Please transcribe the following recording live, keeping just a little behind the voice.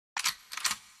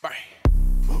Bye.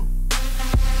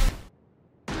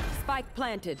 Spike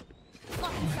planted.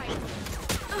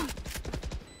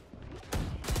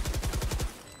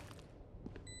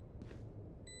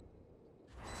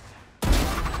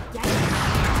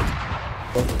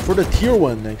 For the tier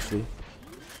 1 actually.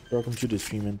 Welcome to the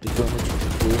stream and thank you very much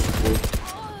for your support.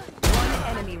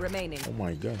 One enemy remaining. Oh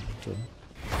my god.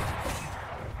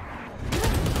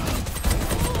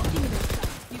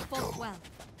 You fought well.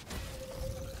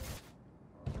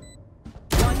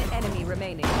 One enemy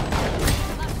remaining.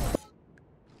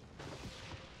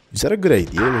 Is that a good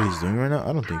idea what he's doing right now?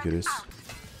 I don't think it is.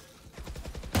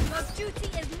 Your duty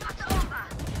is not over.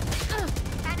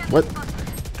 What?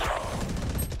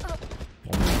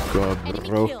 Oh my god,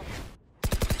 bro.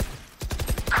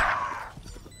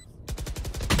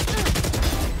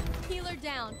 Healer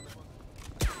down.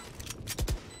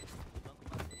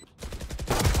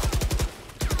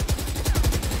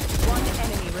 One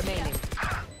enemy remaining.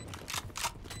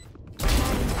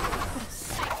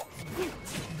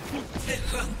 The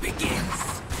hunt begins.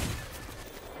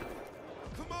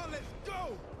 Come on, let's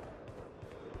go.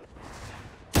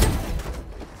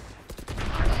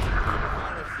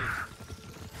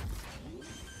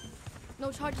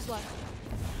 No charges left.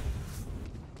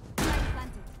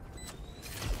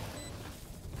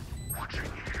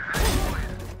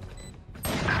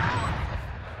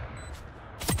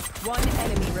 One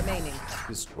enemy remaining.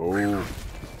 Let's go.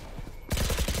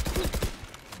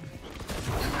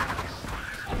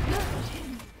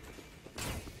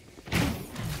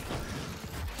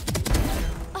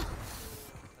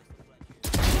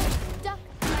 Duck.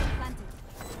 Planted.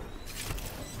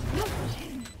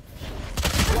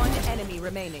 One enemy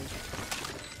remaining.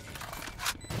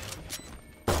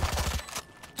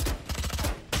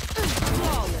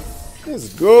 Flawless. Let's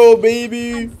go,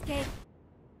 baby. Escape.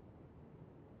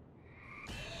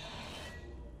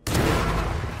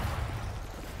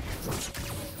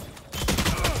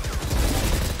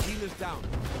 Healer's down.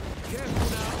 Careful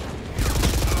now.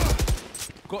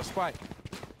 Got spike.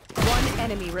 One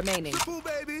enemy remaining. Cool,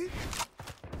 baby.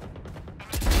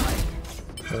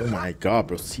 Oh my god,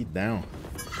 bro. Sit down.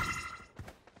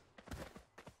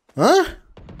 Huh?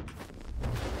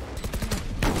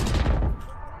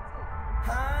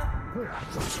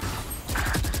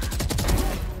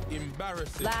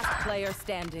 Embarrassing. Last player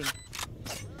standing.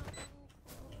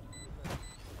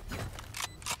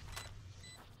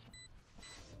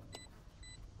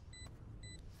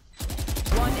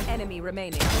 One enemy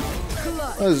remaining.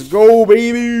 Let's go,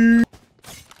 baby.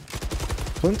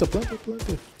 Planta. Planted.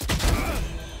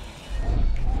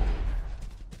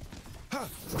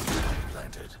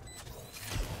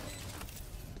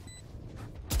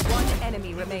 One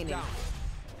enemy remaining.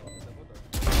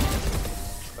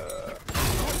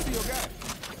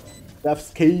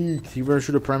 That's cake. You better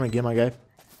shoot a prime again, my guy.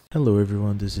 Hello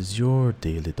everyone, this is your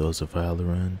daily dose of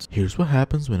Valorant. Here's what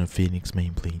happens when a Phoenix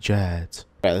main play chats.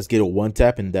 Alright, let's get a one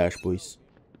tap and dash, boys.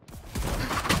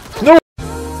 No!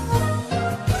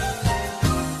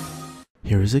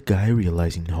 Here is a guy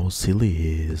realizing how silly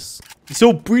he is. He's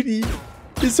so pretty.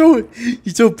 He's so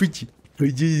pretty.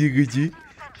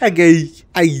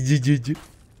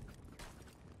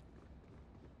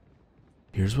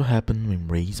 Here's what happened when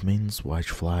Ray's mains watch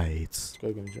flights.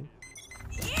 The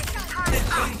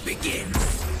hunt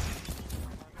begins.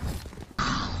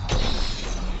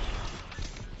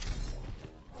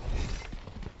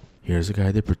 Here's a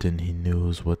guy that pretend he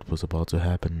knows what was about to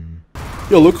happen.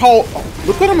 Yo, look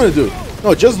what I'm gonna do.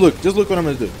 No, just look what I'm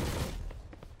gonna do.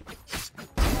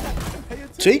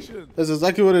 See? That's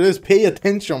exactly what it is. Pay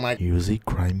attention, my. Here's a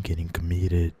crime getting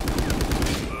committed.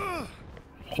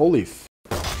 Holy f.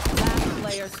 Last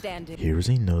player standing. Here's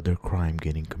another crime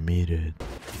getting committed.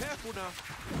 Careful now.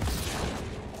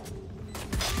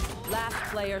 Last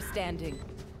player standing.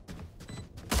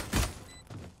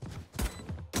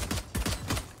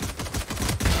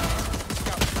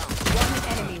 One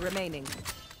enemy remaining.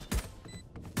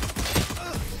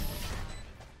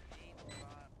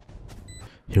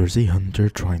 Here's a hunter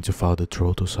trying to follow the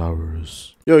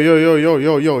Trotosaurus. Yo. Are you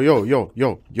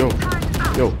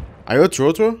a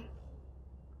Troto?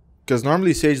 Because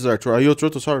normally sages are Are you a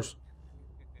Trotosaurus?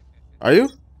 Are you?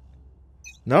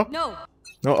 No? No.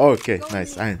 No? Oh, okay,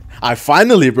 nice. I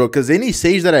finally, bro, because any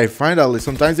sage that I find out, like,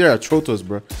 sometimes there are Trotos,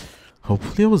 bro.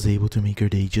 Hopefully I was able to make your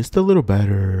day just a little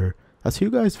better. I'll see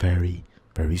you guys very,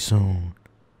 very soon.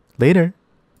 Later.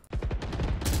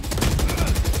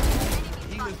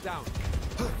 Healer's down.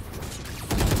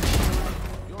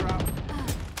 You're out.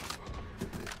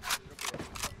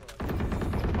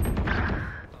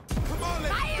 Come on,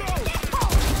 let's go.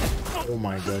 Oh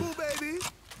my god. Cool, baby.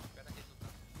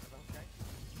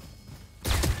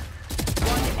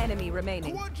 enemy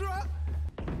remaining. Quadra.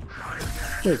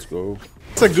 Let's go.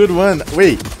 That's a good one.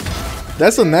 Wait,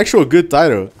 that's an actual good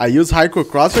title. I use Haiku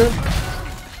Crosser.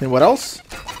 And what else?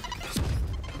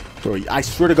 Bro, I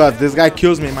swear to God, this guy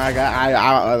kills me, my guy.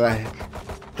 I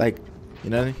like, you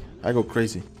know, I go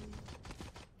crazy.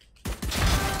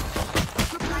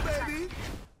 Baby.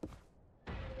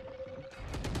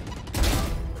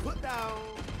 Put down.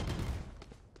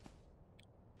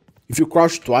 If you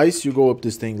crouch twice, you go up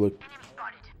this thing. Look,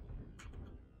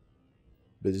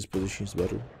 but this position is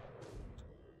better.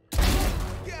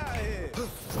 Get out of here.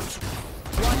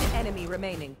 One enemy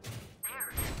remaining.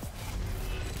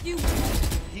 You.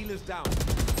 Healer's down.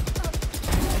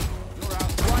 You're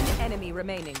out. One enemy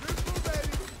remaining.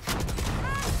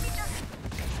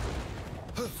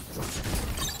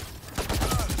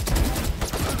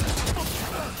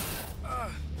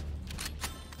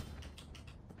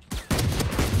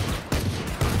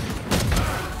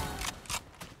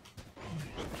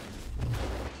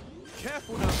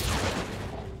 Careful now.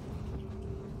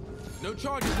 No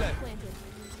charges left. Planted.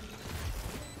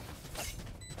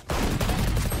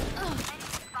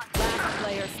 Last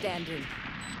player standing.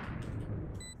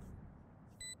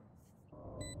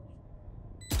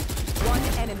 One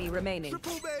enemy remaining.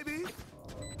 Triple, baby.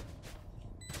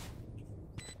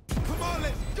 Come on,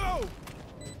 let's go.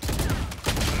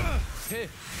 Here.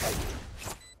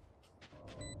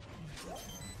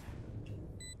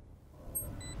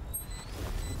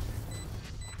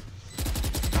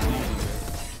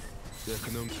 The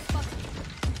economic.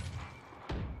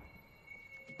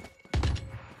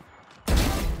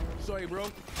 Sorry, bro.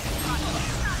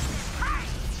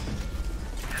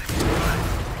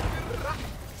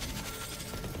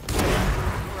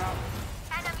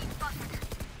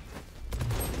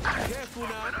 Careful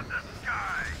now.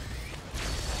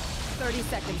 30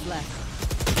 seconds left.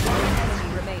 One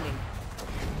enemy remaining.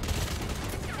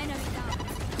 Enemy down.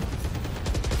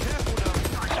 Careful now.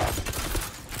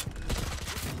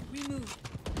 Remove.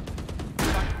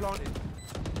 Back planted.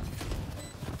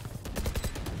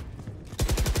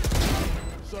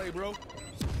 Sorry, bro.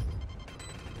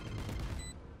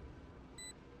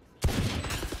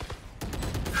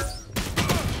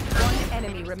 One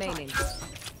enemy remaining.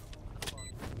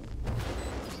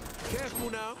 Careful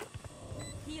now.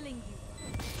 Healing you.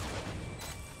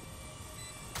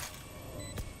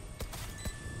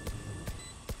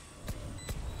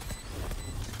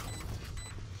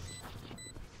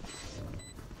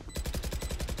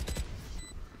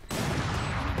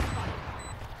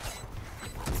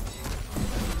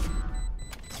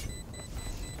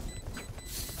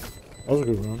 That was a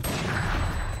good round.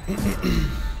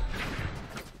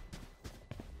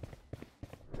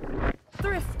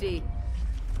 Thrifty.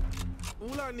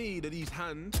 All I need are these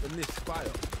hands and this fire.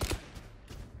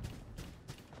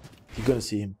 You're gonna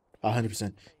see him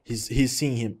 100%. He's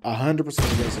seeing him 100%. He's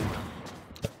gonna see him.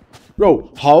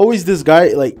 Bro, how is this guy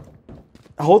like?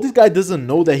 How this guy doesn't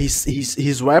know that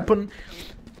his weapon,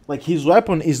 like his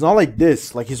weapon is not like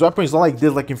this. Like his weapon is not like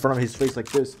this, like in front of his face,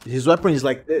 like this. His weapon is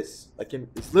like this. Like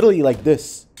it's literally like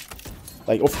this.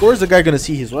 Like of course the guy gonna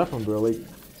see his weapon, bro. Like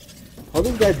how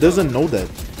this guy doesn't know that?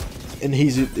 And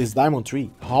he's diamond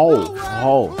 3. How?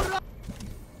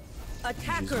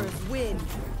 Attackers win.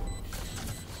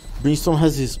 Brimstone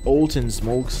has his ult and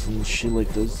smokes and shit like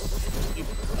this.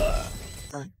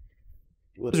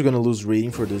 We're gonna lose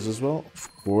rating for this as well, of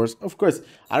course.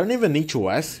 I don't even need to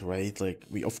ask, right? Like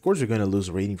of course we're gonna lose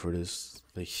rating for this.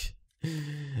 Like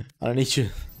I don't need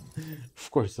to. Of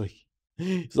course, like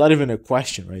it's not even a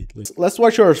question, right? Like, let's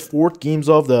watch our 4th games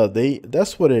of the day.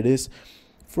 That's what it is.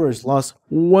 First loss,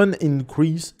 1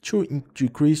 increase, 2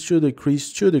 decrease, 2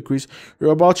 decrease, 2 decrease.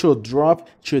 You're about to drop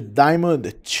to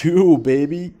diamond 2,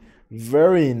 baby.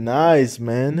 Very nice,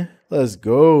 man. Let's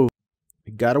go.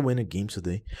 We gotta win a game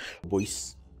today,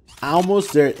 boys.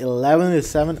 Almost there.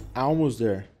 11-7. Almost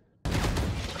there.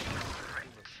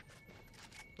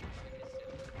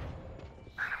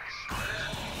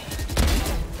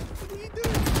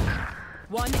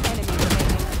 One enemy remaining.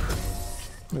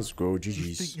 Let's go.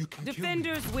 GG's.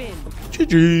 Defenders win.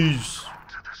 GG's.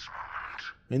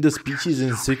 When the speeches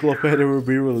encyclopedia will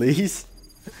be released.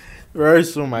 Very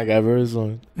soon, my guy. Very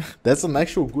soon. That's an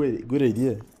actual good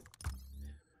idea.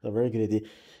 A very good idea.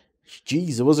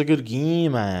 Jeez, it was a good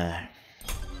game, man.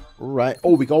 Alright.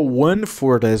 Oh, we got 1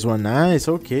 for this one. Nice.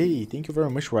 Okay. Thank you very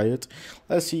much, Riot.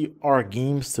 Let's see our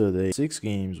games today. 6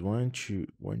 games. 1, 2,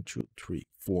 3,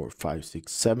 4, 5,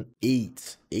 6, 7,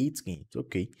 8. 8 games.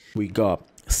 Okay. We got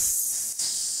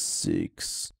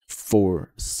 6,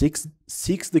 4, 6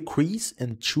 decrease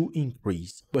and 2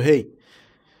 increase. But hey,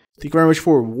 thank you very much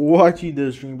for watching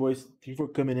the stream, boys. Thank you for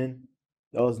coming in.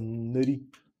 That was nutty.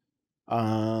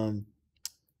 I'm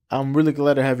really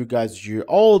glad to have you guys here.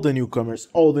 All the newcomers,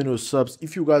 all the new subs.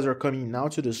 If you guys are coming now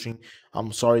to the stream,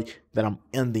 I'm sorry that I'm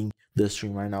ending the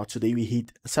stream right now. Today we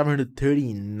hit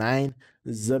 739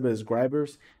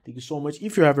 subscribers. Thank you so much.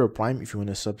 If you have your Prime, if you want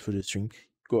to sub for the stream,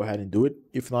 go ahead and do it.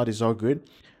 If not, it's all good.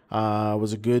 It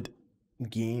was a good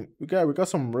game. We got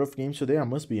some rough games today, I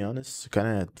must be honest.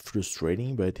 Kind of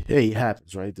frustrating, but hey, it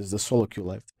happens, right? There's the solo queue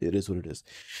left. It is what it is.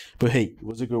 But hey, it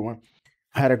was a good one.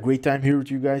 I had a great time here with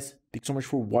you guys. Thanks so much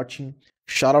for watching.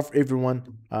 Shout out everyone,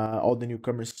 all the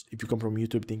newcomers. If you come from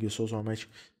YouTube, thank you so much.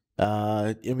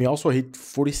 And we also hit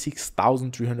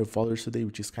 46,300 followers today,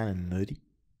 which is kind of nutty.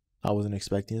 I wasn't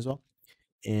expecting as well.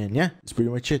 And yeah, that's pretty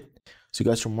much it. See you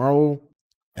guys tomorrow,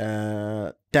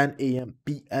 10 a.m.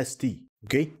 PST.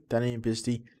 Okay, 10 a.m. PST.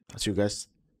 I'll see you guys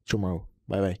tomorrow.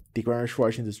 Bye bye. Thank you very much for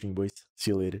watching the stream, boys.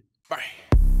 See you later. Bye.